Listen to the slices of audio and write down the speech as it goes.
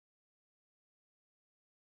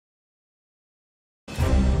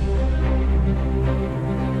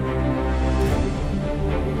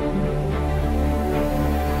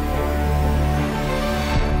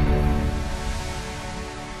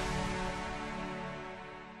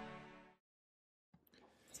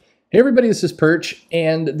Hey everybody, this is Perch,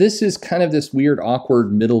 and this is kind of this weird,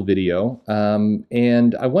 awkward middle video.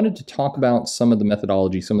 And I wanted to talk about some of the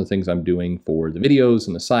methodology, some of the things I'm doing for the videos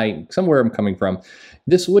and the site, somewhere I'm coming from.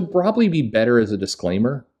 This would probably be better as a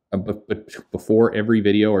disclaimer before every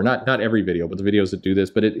video, or not every video, but the videos that do this.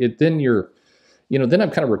 But then then I'm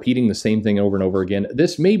kind of repeating the same thing over and over again.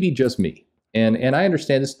 This may be just me, and I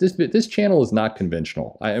understand this channel is not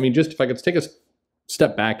conventional. I mean, just if I could take a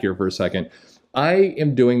step back here for a second. I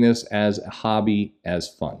am doing this as a hobby, as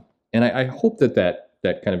fun. And I hope that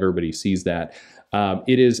kind of everybody sees that.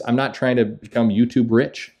 I'm not trying to become YouTube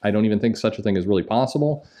rich. I don't even think such a thing is really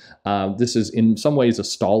possible. This is in some ways a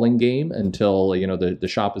stalling game until, the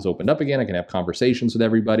shop is opened up again. I can have conversations with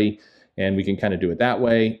everybody and we can kind of do it that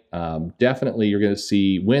way. Definitely you're going to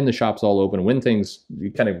see when the shop's all open, when things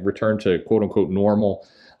kind of return to quote unquote normal.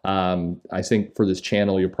 I think for this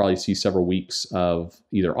channel, you'll probably see several weeks of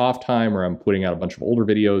either off time or I'm putting out a bunch of older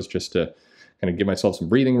videos just to kind of give myself some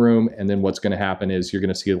breathing room. And then what's going to happen is you're going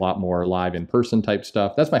to see a lot more live in-person type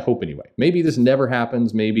stuff. That's my hope anyway. Maybe this never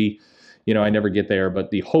happens. Maybe, I never get there. But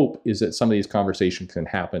the hope is that some of these conversations can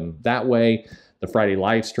happen that way. The Friday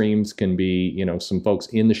live streams can be, some folks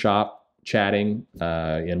in the shop chatting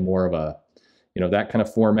in more of a, that kind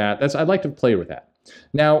of format. I'd like to play with that.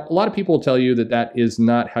 Now, a lot of people will tell you that that is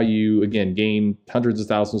not how you, again, gain hundreds of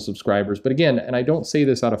thousands of subscribers. But again, and I don't say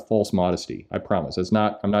this out of false modesty, I promise.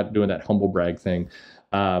 I'm not doing that humble brag thing.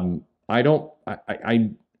 I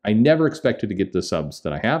never expected to get the subs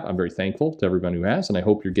that I have. I'm very thankful to everyone who has, and I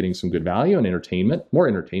hope you're getting some good value and entertainment, more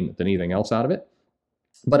entertainment than anything else out of it.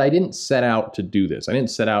 But I didn't set out to do this. I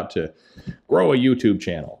didn't set out to grow a YouTube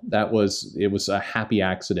channel. It was a happy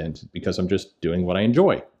accident because I'm just doing what I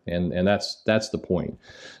enjoy. And that's the point.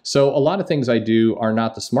 So a lot of things I do are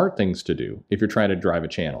not the smart things to do if you're trying to drive a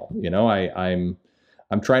channel.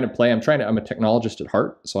 I'm trying to play. I'm a technologist at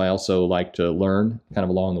heart. So I also like to learn kind of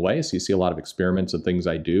along the way. So you see a lot of experiments and things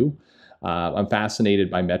I do. I'm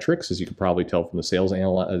fascinated by metrics, as you can probably tell from the sales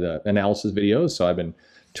analysis videos. So I've been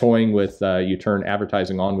toying with you turn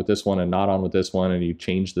advertising on with this one and not on with this one, and you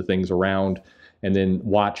change the things around and then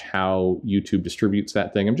watch how YouTube distributes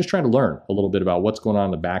that thing. I'm just trying to learn a little bit about what's going on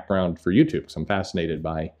in the background for YouTube, because I'm fascinated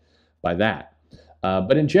by that.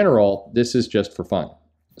 But in general, this is just for fun.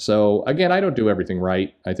 So again, I don't do everything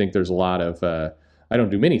right. I think there's a lot of, I don't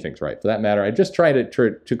do many things right for that matter. I just try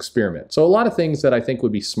to experiment. So a lot of things that I think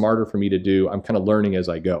would be smarter for me to do, I'm kind of learning as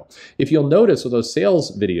I go. If you'll notice with those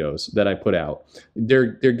sales videos that I put out, they're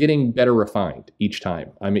getting better refined each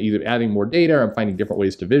time. I'm either adding more data, or I'm finding different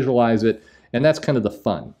ways to visualize it. And that's kind of the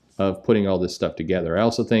fun of putting all this stuff together. I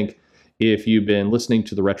also think if you've been listening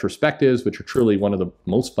to the retrospectives, which are truly one of the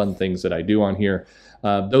most fun things that I do on here,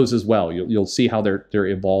 those as well, you'll see how they're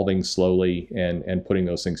evolving slowly and putting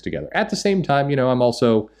those things together. At the same time,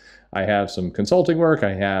 I have some consulting work.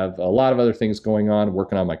 I have a lot of other things going on,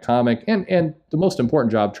 working on my comic, and the most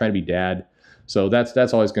important job, trying to be dad. So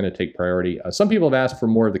that's always going to take priority. Some people have asked for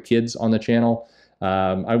more of the kids on the channel.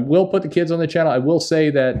 I will put the kids on the channel. I will say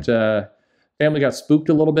that family got spooked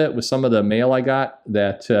a little bit with some of the mail I got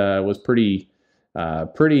that was pretty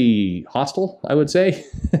hostile, I would say.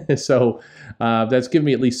 So that's given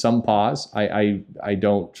me at least some pause. I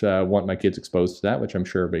don't want my kids exposed to that, which I'm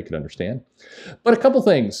sure everybody could understand. But a couple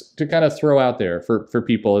things to kind of throw out there for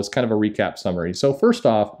people as kind of a recap summary. So first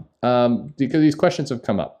off, because these questions have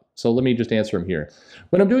come up, so let me just answer them here.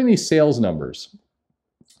 When I'm doing these sales numbers,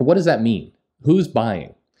 what does that mean? Who's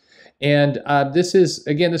buying? And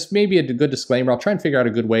this may be a good disclaimer. I'll try and figure out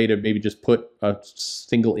a good way to maybe just put a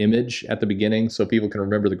single image at the beginning so people can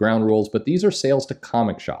remember the ground rules. But these are sales to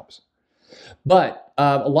comic shops. But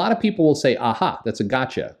a lot of people will say, aha, that's a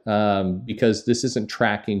gotcha, because this isn't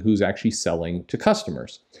tracking who's actually selling to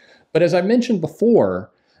customers. But as I mentioned before,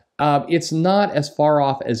 it's not as far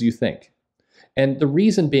off as you think. And the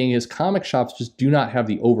reason being is comic shops just do not have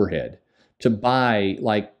the overhead to buy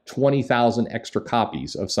like 20,000 extra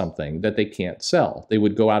copies of something that they can't sell. They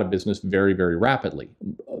would go out of business very, very rapidly.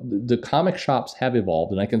 The comic shops have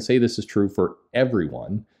evolved, and I can say this is true for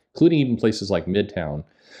everyone, including even places like Midtown.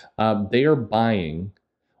 They are buying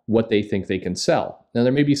what they think they can sell. Now,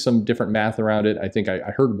 there may be some different math around it. I think I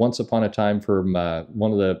heard once upon a time from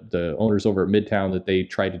one of the owners over at Midtown that they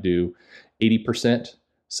tried to do 80%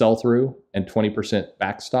 sell through and 20%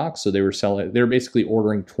 back stock. So they were basically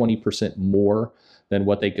ordering 20% more than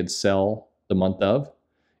what they could sell the month of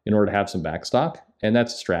in order to have some back stock. And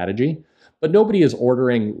that's a strategy. But nobody is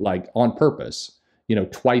ordering like on purpose,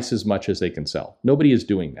 twice as much as they can sell. Nobody is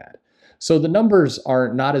doing that. So the numbers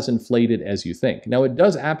are not as inflated as you think. Now, it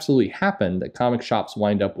does absolutely happen that comic shops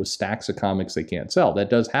wind up with stacks of comics they can't sell.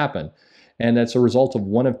 That does happen. And that's a result of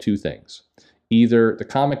one of two things. Either the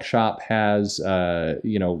comic shop has,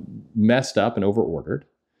 messed up and overordered,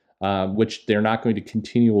 which they're not going to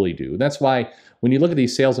continually do. That's why when you look at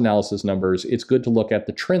these sales analysis numbers, it's good to look at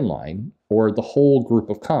the trend line or the whole group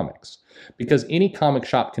of comics, because any comic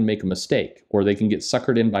shop can make a mistake, or they can get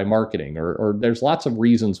suckered in by marketing, or there's lots of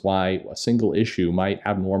reasons why a single issue might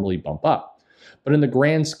abnormally bump up. But in the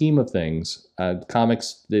grand scheme of things,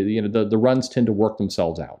 comics, the runs tend to work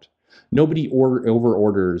themselves out. Nobody over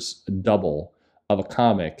orders double of a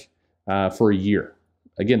comic for a year.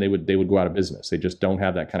 Again, they would go out of business. They just don't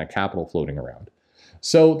have that kind of capital floating around.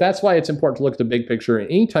 So that's why it's important to look at the big picture. And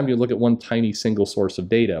anytime you look at one tiny single source of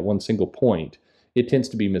data, one single point, it tends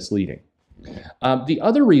to be misleading. The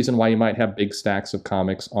other reason why you might have big stacks of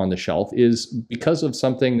comics on the shelf is because of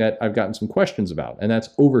something that I've gotten some questions about, and that's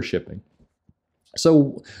overshipping.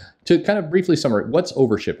 So to kind of briefly summarize, what's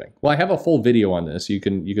overshipping? Well, I have a full video on this. You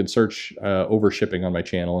can search overshipping on my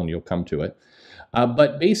channel and you'll come to it.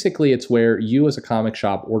 But basically, it's where you as a comic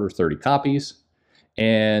shop order 30 copies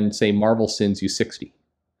and say Marvel sends you 60.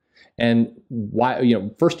 And why?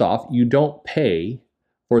 First off, you don't pay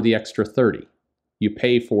for the extra 30. You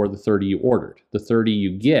pay for the 30 you ordered. The 30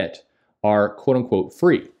 you get are quote unquote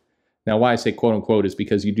free. Now, why I say quote unquote is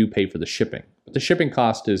because you do pay for the shipping. But the shipping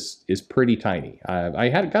cost is pretty tiny. I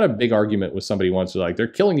got a big argument with somebody once. They're like, they're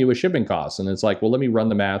killing you with shipping costs. And it's like, well, let me run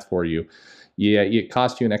the math for you. Yeah, it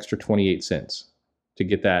costs you an extra 28 cents to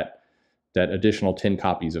get that additional 10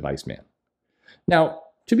 copies of Iceman. Now,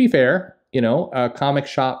 to be fair, comic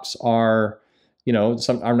shops are,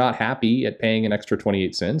 some are not happy at paying an extra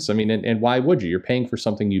 28 cents. I mean, and why would you? You're paying for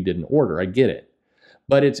something you didn't order. I get it.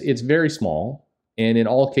 But it's very small. And in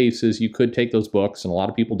all cases, you could take those books, and a lot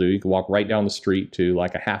of people do. You can walk right down the street to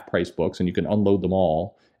like a half-price books, and you can unload them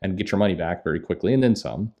all and get your money back very quickly, and then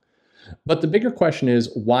some. But the bigger question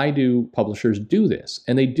is, why do publishers do this?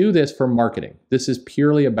 And they do this for marketing. This is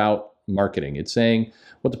purely about marketing. It's saying,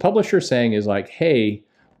 what the publisher is saying is like, hey,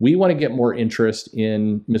 we want to get more interest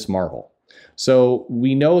in Miss Marvel. So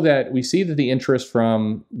we see that the interest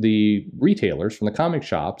from the retailers, from the comic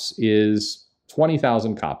shops, is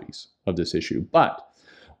 20,000 copies of this issue. But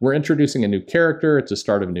we're introducing a new character. It's a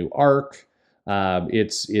start of a new arc.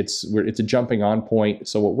 It's a jumping on point.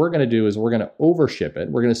 So what we're going to do is we're going to overship it.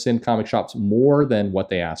 We're going to send comic shops more than what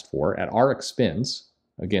they asked for at our expense,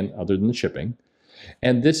 again, other than the shipping.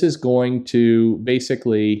 And this is going to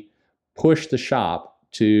basically push the shop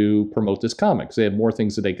to promote this comic. So they have more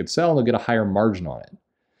things that they could sell, and they'll get a higher margin on it.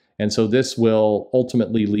 And so this will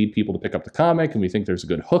ultimately lead people to pick up the comic, and we think there's a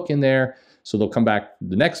good hook in there. So they'll come back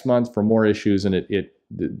the next month for more issues, and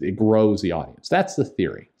it grows the audience. That's the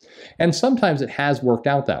theory. And sometimes it has worked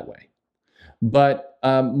out that way. But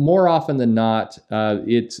more often than not,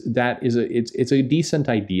 it's a decent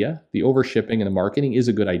idea. The overshipping and the marketing is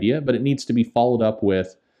a good idea, but it needs to be followed up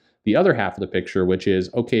with the other half of the picture, which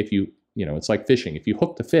is, okay, if it's like fishing. If you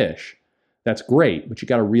hook the fish, that's great, but you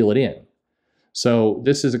got to reel it in. So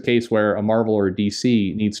this is a case where a Marvel or a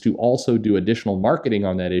DC needs to also do additional marketing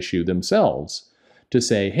on that issue themselves to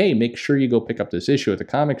say, hey, make sure you go pick up this issue at the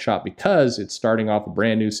comic shop because it's starting off a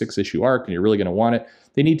brand new 6-issue arc and you're really going to want it.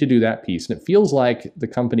 They need to do that piece. And it feels like the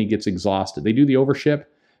company gets exhausted. They do the overship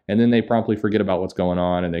and then they promptly forget about what's going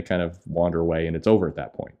on and they kind of wander away and it's over at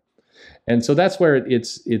that point. And so that's where it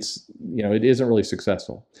isn't really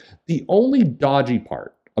successful. The only dodgy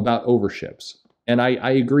part about overships, and I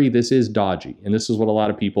agree this is dodgy, and this is what a lot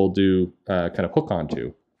of people do kind of hook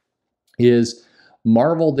onto, is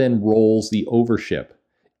Marvel then rolls the overship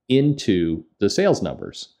into the sales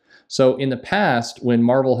numbers. So in the past, when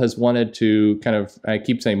Marvel has wanted to kind of, I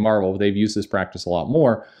keep saying Marvel, they've used this practice a lot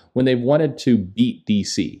more, when they've wanted to beat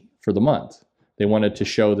DC for the month, they wanted to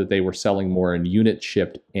show that they were selling more in units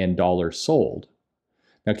shipped and dollars sold.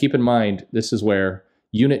 Now keep in mind, this is where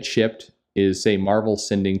unit shipped is, say, Marvel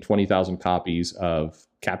sending 20,000 copies of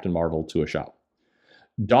Captain Marvel to a shop.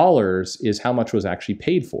 Dollars is how much was actually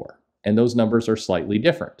paid for. And those numbers are slightly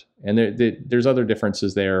different. And there's other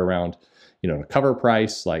differences there around, the cover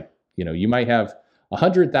price. Like, you might have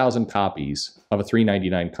 100,000 copies of a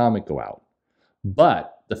 $3.99 comic go out.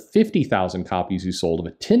 But the 50,000 copies you sold of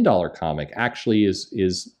a $10 comic actually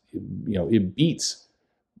it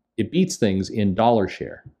beats things in dollar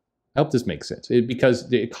share. I hope this makes sense.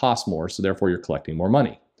 Because it costs more, so therefore you're collecting more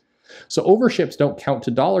money. So overships don't count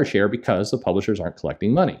to dollar share because the publishers aren't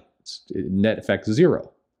collecting money. Net effect is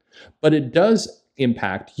zero. But it does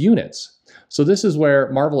impact units. So this is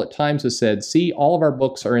where Marvel at times has said, see, all of our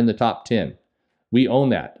books are in the top 10. We own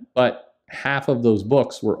that. But half of those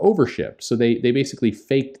books were overshipped. So they basically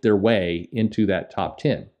faked their way into that top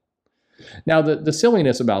 10. Now, the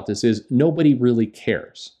silliness about this is nobody really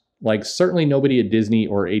cares. Like, certainly nobody at Disney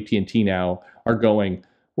or AT&T now are going,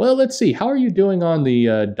 well, let's see, how are you doing on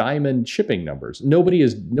the diamond shipping numbers?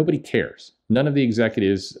 Nobody cares. None of the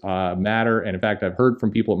executives matter. And in fact, I've heard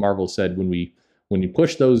from people at Marvel said when you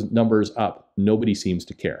push those numbers up, nobody seems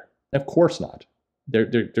to care. Of course not. They're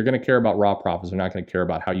going to care about raw profits. They're not going to care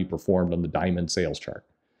about how you performed on the diamond sales chart.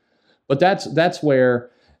 But that's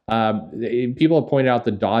where people have pointed out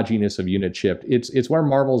the dodginess of unit shipped. It's where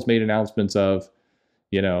Marvel's made announcements of,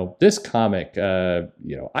 this comic,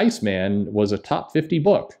 Iceman was a top 50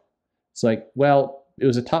 book. It's like, well, it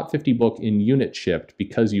was a top 50 book in unit shipped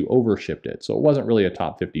because you overshipped it. So it wasn't really a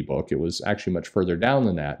top 50 book. It was actually much further down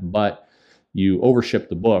than that, but you overshipped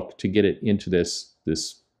the book to get it into this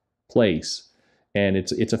place, and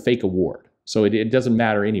it's a fake award. So it doesn't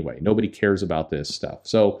matter anyway. Nobody cares about this stuff.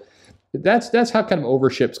 So that's how kind of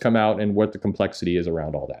overships come out and what the complexity is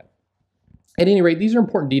around all that. At any rate, these are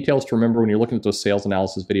important details to remember when you're looking at those sales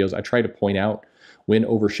analysis videos. I try to point out when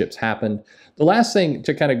overships happen. The last thing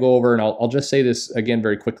to kind of go over, and I'll just say this again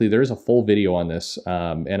very quickly, there is a full video on this,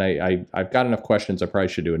 and I've got enough questions, I probably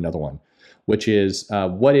should do another one, which is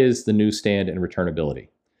what is the newsstand and returnability?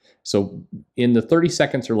 So in the 30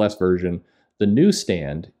 seconds or less version, the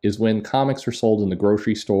newsstand is when comics are sold in the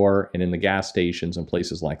grocery store and in the gas stations and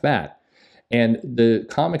places like that. And the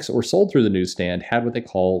comics that were sold through the newsstand had what they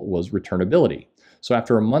call was returnability. So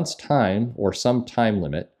after a month's time or some time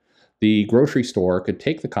limit, the grocery store could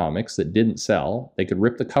take the comics that didn't sell, they could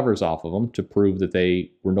rip the covers off of them to prove that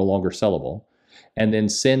they were no longer sellable, and then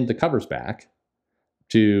send the covers back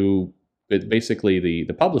to basically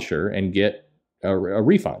the publisher and get a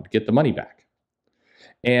refund, get the money back.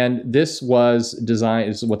 And this was designed,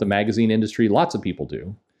 this is what the magazine industry, lots of people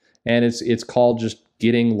do. And it's called just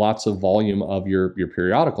getting lots of volume of your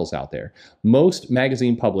periodicals out there. Most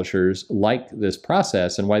magazine publishers like this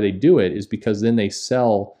process, and why they do it is because then they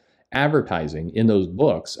sell advertising in those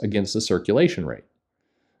books against the circulation rate.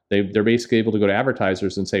 They're basically able to go to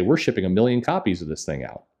advertisers and say, we're shipping 1 million copies of this thing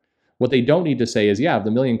out. What they don't need to say is, yeah, of the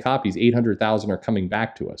 1 million copies, 800,000 are coming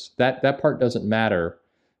back to us. That part doesn't matter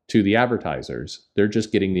to the advertisers. They're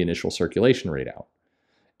just getting the initial circulation rate out.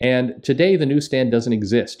 And today, the newsstand doesn't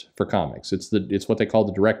exist for comics. It's what they call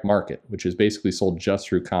the direct market, which is basically sold just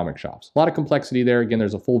through comic shops. A lot of complexity there. Again,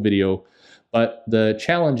 there's a full video. But the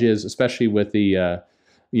challenge is, especially with the,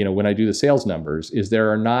 when I do the sales numbers, is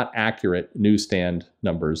there are not accurate newsstand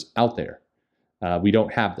numbers out there. We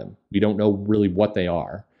don't have them. We don't know really what they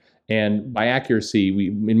are. And by accuracy,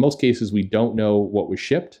 in most cases, we don't know what was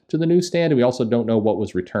shipped to the newsstand, and we also don't know what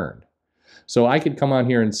was returned. So I could come on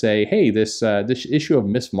here and say, hey, this issue of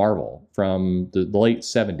Miss Marvel from the late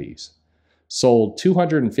 70s sold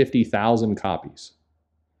 250,000 copies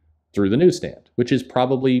through the newsstand, which is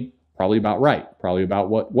probably about right, probably about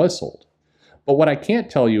what was sold. But what I can't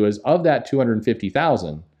tell you is of that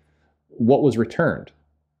 250,000, what was returned.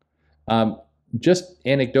 Just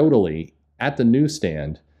anecdotally, at the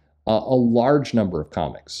newsstand, a large number of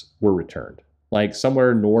comics were returned. Like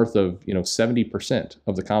somewhere north of 70%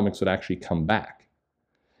 of the comics would actually come back.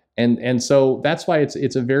 And so that's why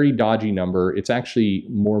it's a very dodgy number. It's actually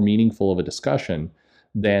more meaningful of a discussion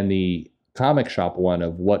than the comic shop one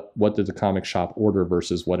of what did the comic shop order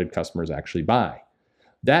versus what did customers actually buy.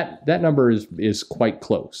 That number is quite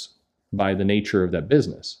close by the nature of that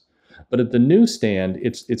business. But at the newsstand,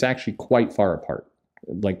 it's actually quite far apart.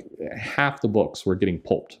 Like half the books were getting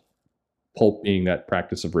pulped. Pulp being that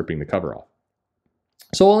practice of ripping the cover off.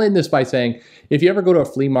 So I'll end this by saying, if you ever go to a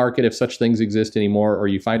flea market, if such things exist anymore, or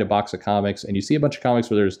you find a box of comics and you see a bunch of comics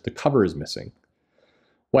where the cover is missing,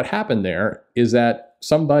 what happened there is that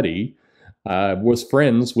somebody was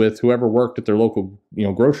friends with whoever worked at their local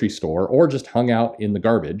grocery store, or just hung out in the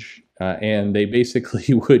garbage, and they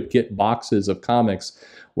basically would get boxes of comics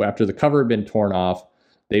where after the cover had been torn off,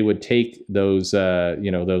 they would take those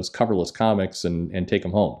those coverless comics and take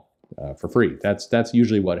them home for free. That's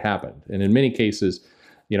usually what happened. And in many cases,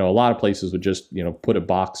 a lot of places would just put a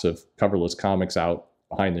box of coverless comics out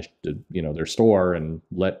behind their store and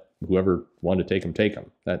let whoever wanted to take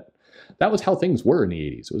them. That was how things were in the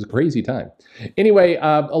 80s. It was a crazy time. Anyway,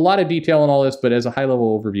 a lot of detail on all this, but as a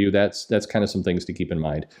high-level overview, that's kind of some things to keep in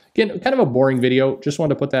mind. Again, kind of a boring video. Just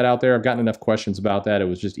wanted to put that out there. I've gotten enough questions about that. It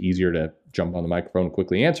was just easier to jump on the microphone and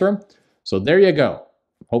quickly answer them. So there you go.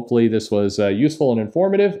 Hopefully this was useful and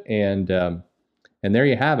informative, and there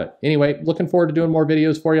you have it. Anyway, looking forward to doing more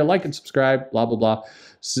videos for you. Like and subscribe, blah, blah, blah.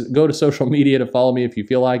 Go to social media to follow me if you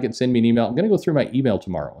feel like it. Send me an email. I'm going to go through my email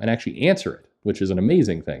tomorrow and actually answer it, which is an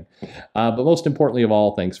amazing thing. But most importantly of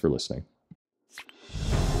all, thanks for listening.